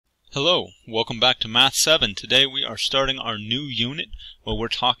Hello, welcome back to Math 7. Today we are starting our new unit where we're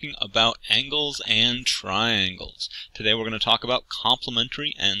talking about angles and triangles. Today we're going to talk about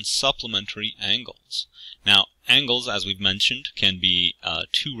complementary and supplementary angles. Now, angles, as we've mentioned, can be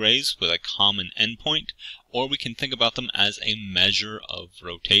two rays with a common endpoint, or we can think about them as a measure of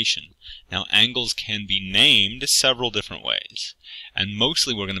rotation. Now, angles can be named several different ways, and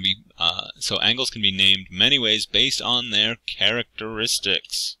mostly we're going to be, so angles can be named many ways based on their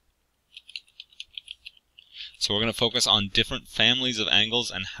characteristics. So we're going to focus on different families of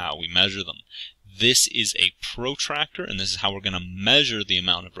angles and how we measure them. This is a protractor, and this is how we're going to measure the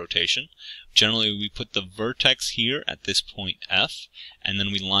amount of rotation. Generally, we put the vertex here at this point F, and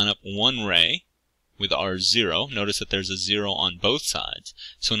then we line up one ray with our 0. Notice that there's a 0 on both sides.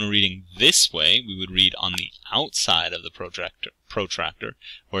 So when we're reading this way, we would read on the outside of the protractor,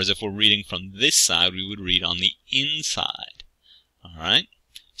 whereas if we're reading from this side, we would read on the inside. All right?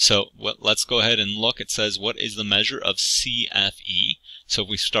 So let's go ahead and look. It says, what is the measure of CFE? So if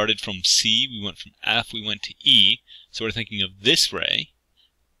we started from C, we went from F, we went to E. So we're thinking of this ray,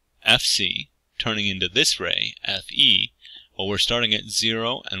 FC, turning into this ray, FE. Well, we're starting at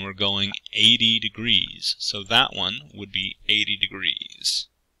 0 and we're going 80 degrees. So that one would be 80 degrees.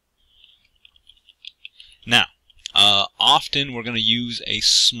 Now, often we're going to use a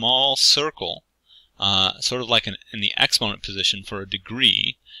small circle, sort of like in the exponent position for a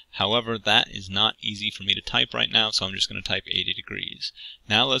degree. However, that is not easy for me to type right now, so I'm just going to type 80 degrees.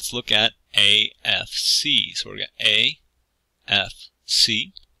 Now let's look at AFC. So we're going to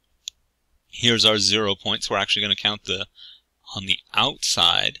AFC. Here's our 0 points. We're actually going to count on the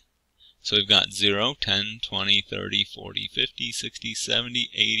outside. So we've got 0, 10, 20, 30, 40, 50, 60, 70,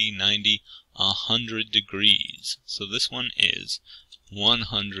 80, 90, 100 degrees. So this one is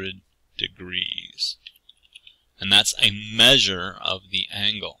 100 degrees. And that's a measure of the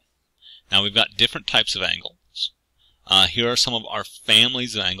angle. Now we've got different types of angles. Here are some of our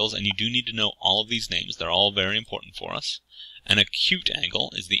families of angles, and you do need to know all of these names. They're all very important for us. An acute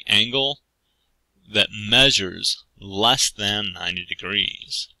angle is the angle that measures less than 90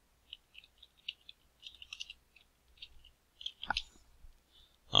 degrees.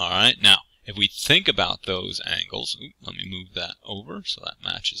 Alright, now if we think about those angles, let me move that over so that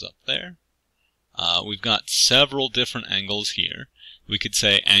matches up there. We've got several different angles here. We could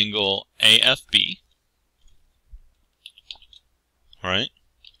say angle AFB, right?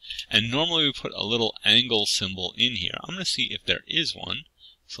 And normally we put a little angle symbol in here. I'm going to see if there is one.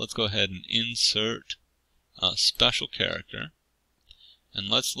 So let's go ahead and insert a special character. And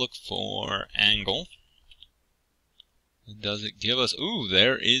let's look for angle. Does it give us, ooh,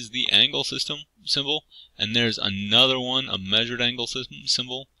 there is the angle system symbol. And there's another one, a measured angle system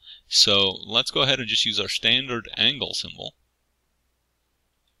symbol. So let's go ahead and just use our standard angle symbol.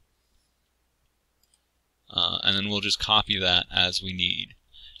 And then we'll just copy that as we need.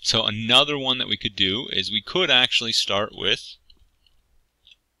 So another one that we could do is we could actually start with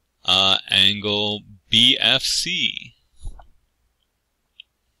angle BFC.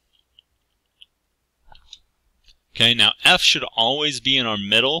 Okay, now F should always be in our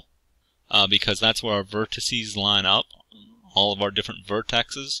middle because that's where our vertices line up, all of our different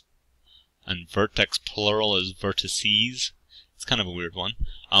vertexes. And vertex plural is vertices. It's kind of a weird one.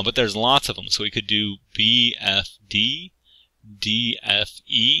 But there's lots of them. So we could do BFD,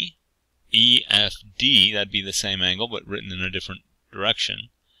 DFE, EFD. That'd be the same angle, but written in a different direction.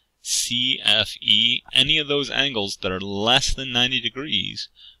 CFE. Any of those angles that are less than 90 degrees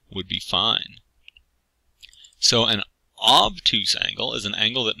would be fine. So an obtuse angle is an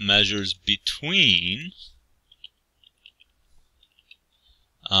angle that measures between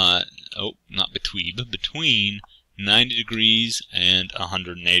between 90 degrees and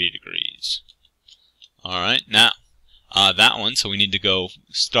 180 degrees. Alright, now, that one, so we need to go,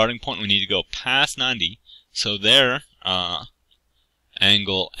 starting point, we need to go past 90. So there,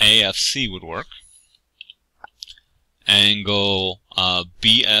 angle AFC would work. Angle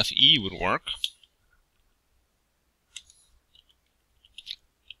BFE would work.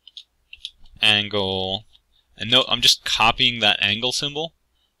 Angle, and note, I'm just copying that angle symbol.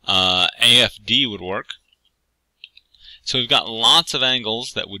 AFD would work. So we've got lots of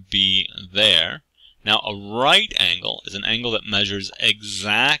angles that would be there. Now a right angle is an angle that measures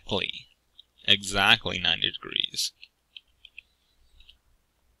exactly 90 degrees.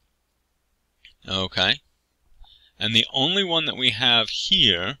 Okay. And the only one that we have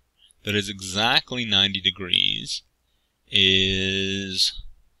here that is exactly 90 degrees is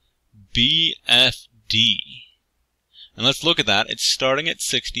BFD. And let's look at that. It's starting at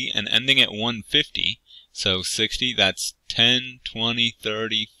 60 and ending at 150. So 60, that's 10, 20,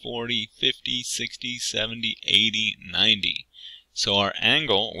 30, 40, 50, 60, 70, 80, 90. So our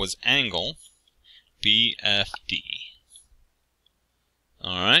angle was angle BFD.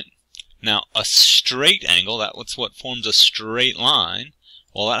 Alright? Now, a straight angle, that's what forms a straight line,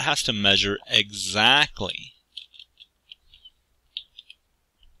 well, that has to measure exactly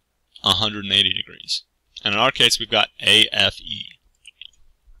 180 degrees. And in our case, we've got AFE.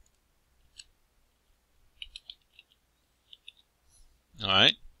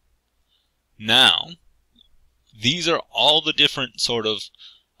 Alright? Now, these are all the different sort of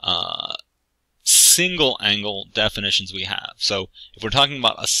single angle definitions we have. So if we're talking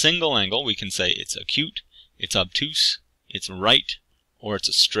about a single angle, we can say it's acute, it's obtuse, it's right, or it's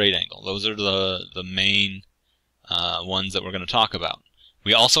a straight angle. Those are the main ones that we're going to talk about.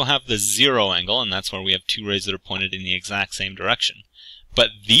 We also have the zero angle, and that's where we have two rays that are pointed in the exact same direction. But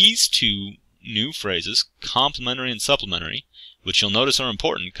these two new phrases, complementary and supplementary, which you'll notice are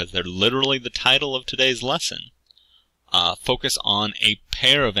important because they're literally the title of today's lesson, focus on a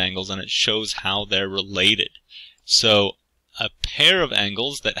pair of angles, and it shows how they're related. So a pair of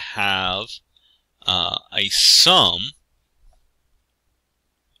angles that have a sum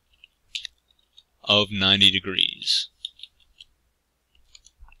of 90 degrees.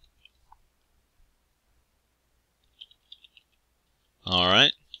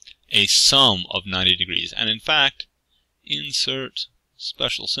 Alright, a sum of 90 degrees. And in fact, insert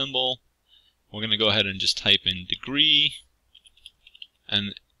special symbol. We're going to go ahead and just type in degree.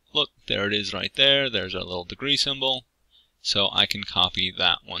 And look, there it is right there. There's our little degree symbol. So I can copy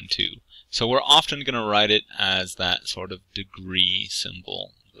that one too. So we're often going to write it as that sort of degree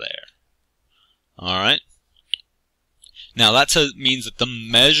symbol there. Alright. Now that means that the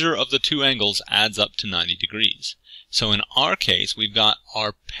measure of the two angles adds up to 90 degrees. So in our case, we've got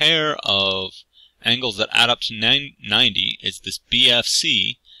our pair of angles that add up to 90 is this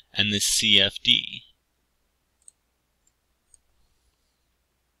BFC and this CFD.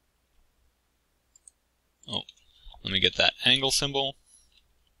 Oh, let me get that angle symbol.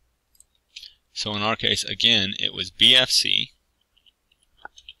 So in our case, again, it was BFC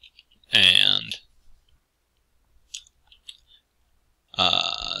and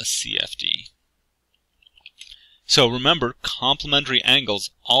CFD. So remember, complementary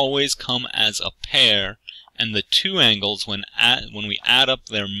angles always come as a pair, and the two angles, when we add up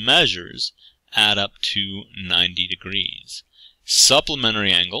their measures, add up to 90 degrees.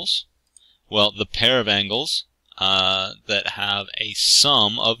 Supplementary angles, well, the pair of angles that have a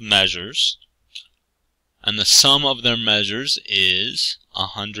sum of measures, and the sum of their measures is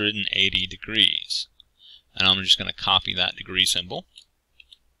 180 degrees. And I'm just going to copy that degree symbol.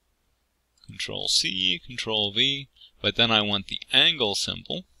 Control C, Control V, but then I want the angle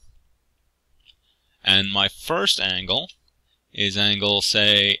symbol. And my first angle is angle,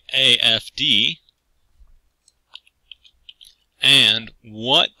 say, AFD. And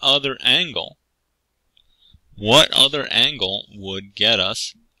what other angle would get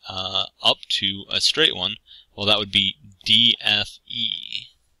us up to a straight one? Well, that would be DFE.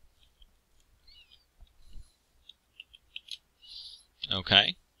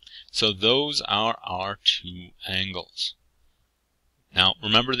 Okay? So those are our two angles. Now,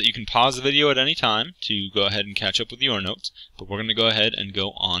 remember that you can pause the video at any time to go ahead and catch up with your notes, but we're going to go ahead and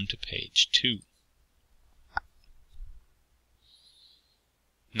go on to page 2.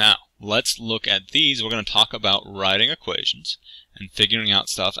 Now, let's look at these. We're going to talk about writing equations and figuring out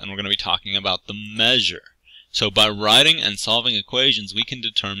stuff, and we're going to be talking about the measure. So by writing and solving equations, we can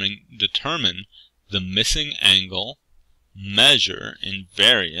determine the missing angle measure in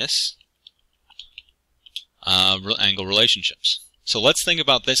various angle relationships. So let's think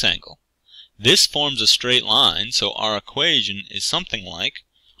about this angle. This forms a straight line, so our equation is something like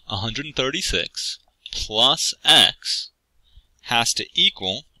 136 plus x has to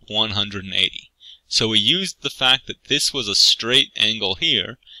equal 180. So we used the fact that this was a straight angle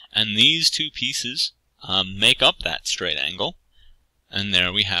here, and these two pieces make up that straight angle, and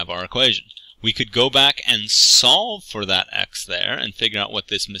there we have our equation. We could go back and solve for that x there and figure out what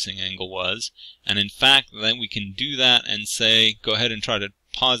this missing angle was. And in fact, then we can do that and say, go ahead and try to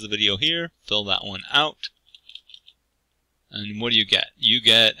pause the video here, fill that one out. And what do you get? You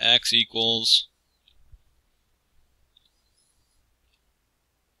get x equals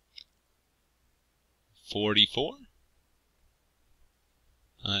 44,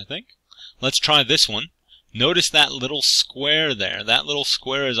 I think. Let's try this one. Notice that little square there. That little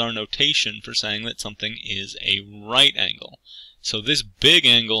square is our notation for saying that something is a right angle. So this big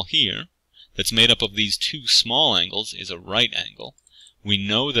angle here, that's made up of these two small angles, is a right angle. we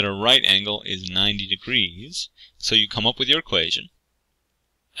know that a right angle is 90 degrees, so you come up with your equation,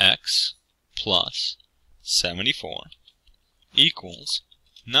 x plus 74 equals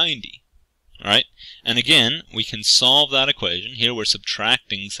 90. Alright, and again, we can solve that equation. Here we're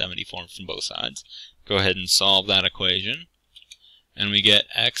subtracting 74 from both sides. Go ahead and solve that equation, and we get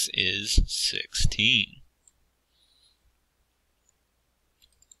x is 16.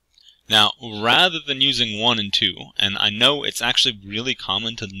 Now, rather than using 1 and 2, and I know it's actually really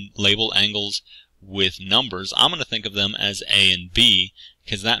common to label angles with numbers, I'm going to think of them as A and B,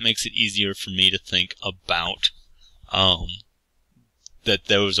 because that makes it easier for me to think about that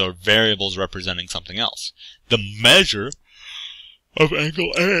those are variables representing something else. The measure of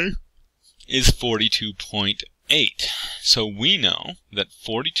angle A is 42.8. So we know that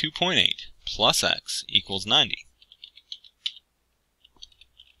 42.8 plus x equals 90.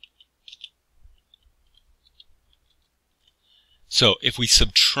 So if we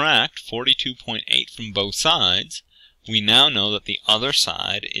subtract 42.8 from both sides, we now know that the other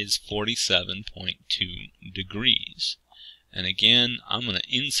side is 47.2 degrees. And again, I'm going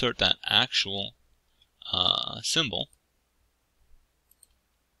to insert that actual symbol.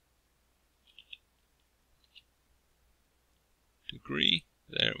 Degree,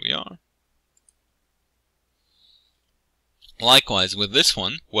 there we are. Likewise with this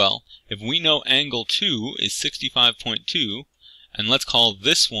one, well, if we know angle 2 is 65.2, and let's call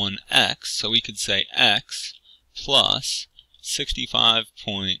this one x, so we could say x plus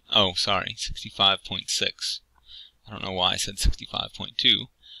 65.6. I don't know why I said 65.2.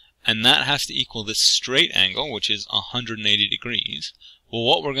 And that has to equal this straight angle, which is 180 degrees. Well,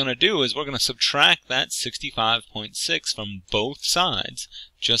 what we're going to do is we're going to subtract that 65.6 from both sides,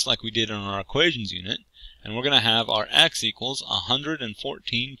 just like we did in our equations unit. And we're going to have our x equals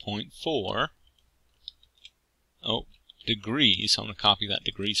 114.4 degrees. So I'm going to copy that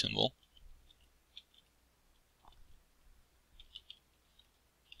degree symbol.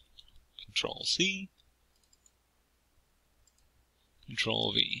 Control C.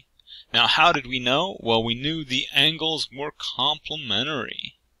 Control V. Now, how did we know? Well, we knew the angles were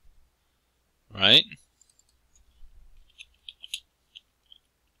complementary, right?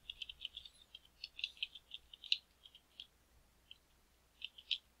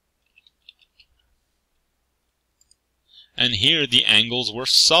 And here the angles were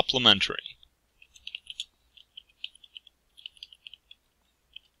supplementary.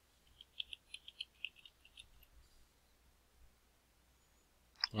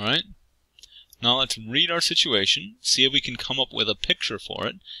 Alright, now let's read our situation, see if we can come up with a picture for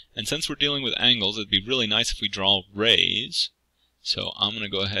it. And since we're dealing with angles, it'd be really nice if we draw rays. So I'm going to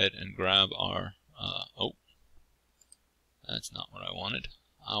go ahead and grab our, that's not what I wanted.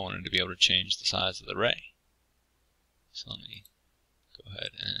 I wanted to be able to change the size of the ray. So let me go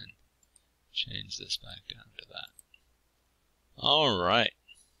ahead and change this back down to that. Alright.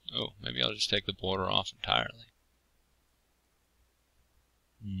 Oh, maybe I'll just take the border off entirely.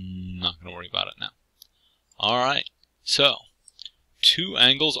 Not going to worry about it now. Alright, so two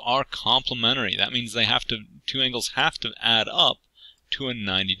angles are complementary. That means two angles have to add up to a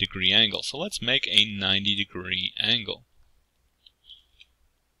 90-degree angle. So let's make a 90-degree angle.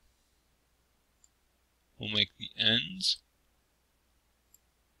 We'll make the ends,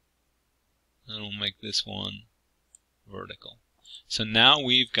 and we'll make this one vertical. So now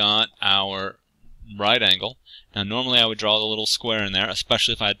we've got our right angle. Now normally I would draw the little square in there,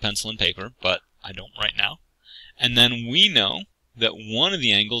 especially if I had pencil and paper, but I don't right now. And then we know that one of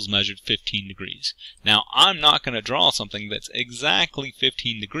the angles measured 15 degrees. Now I'm not going to draw something that's exactly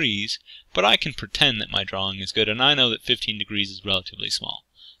 15 degrees, but I can pretend that my drawing is good, and I know that 15 degrees is relatively small.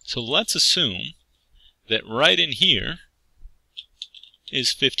 So let's assume that right in here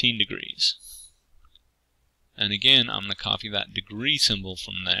is 15 degrees. And again, I'm going to copy that degree symbol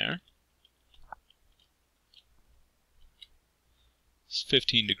from there. It's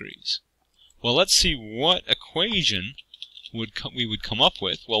 15 degrees. Well, let's see what equation we would come up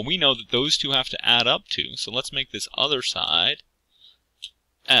with. Well, we know that those two have to add up to, so let's make this other side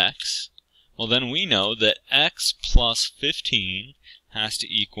x. Well, then we know that x plus 15 has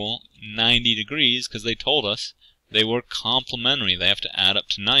to equal 90 degrees because they told us they were complementary. They have to add up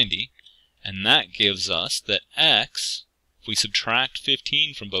to 90. And that gives us that x, if we subtract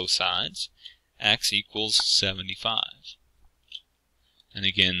 15 from both sides, x equals 75. And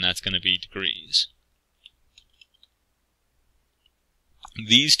again, that's going to be degrees.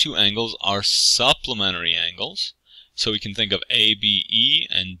 These two angles are supplementary angles. So we can think of ABE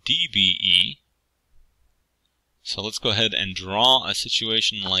and DBE. So let's go ahead and draw a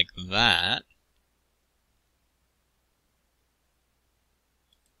situation like that.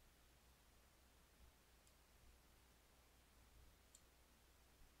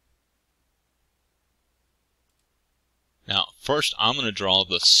 First, I'm going to draw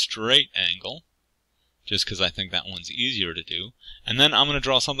the straight angle, just because I think that one's easier to do. And then I'm going to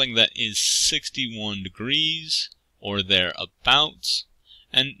draw something that is 61 degrees, or thereabouts.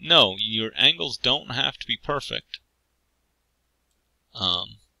 And no, your angles don't have to be perfect.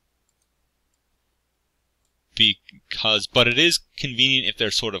 But it is convenient if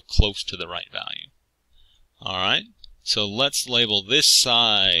they're sort of close to the right value. Alright, so let's label this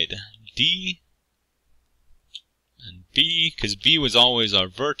side D and B, because B was always our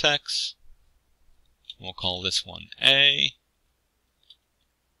vertex. We'll call this one A.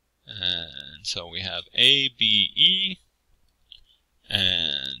 And so we have ABE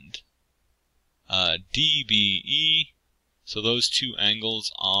and DBE. So those two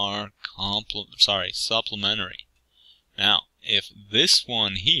angles are supplementary. Now, if this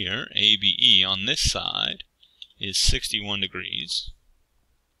one here, ABE, on this side is 61 degrees,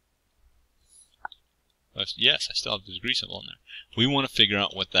 yes, I still have the degree symbol in there. We want to figure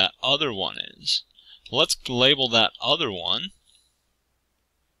out what that other one is. Let's label that other one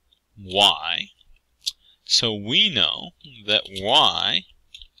Y. So we know that Y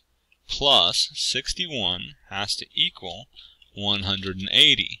plus 61 has to equal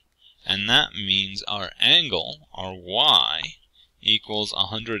 180. And that means our angle, our Y, equals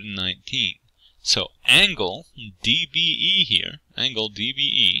 119. So angle DBE here, angle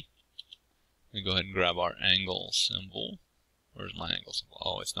DBE, let me go ahead and grab our angle symbol. Where's my angle symbol?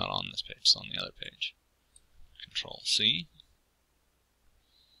 Oh, it's not on this page, it's on the other page. Control C.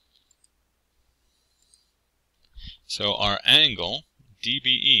 So our angle,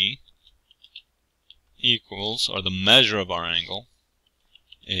 DBE, equals, or the measure of our angle,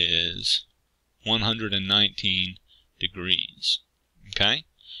 is 119 degrees. Okay?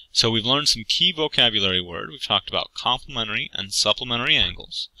 So we've learned some key vocabulary word. We've talked about complementary and supplementary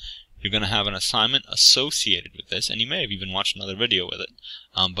angles. You're going to have an assignment associated with this, and you may have even watched another video with it.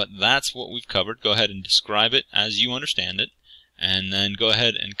 But that's what we've covered. Go ahead and describe it as you understand it, and then go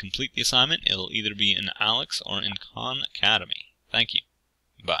ahead and complete the assignment. It'll either be in Alex or in Khan Academy. Thank you.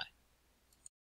 Bye.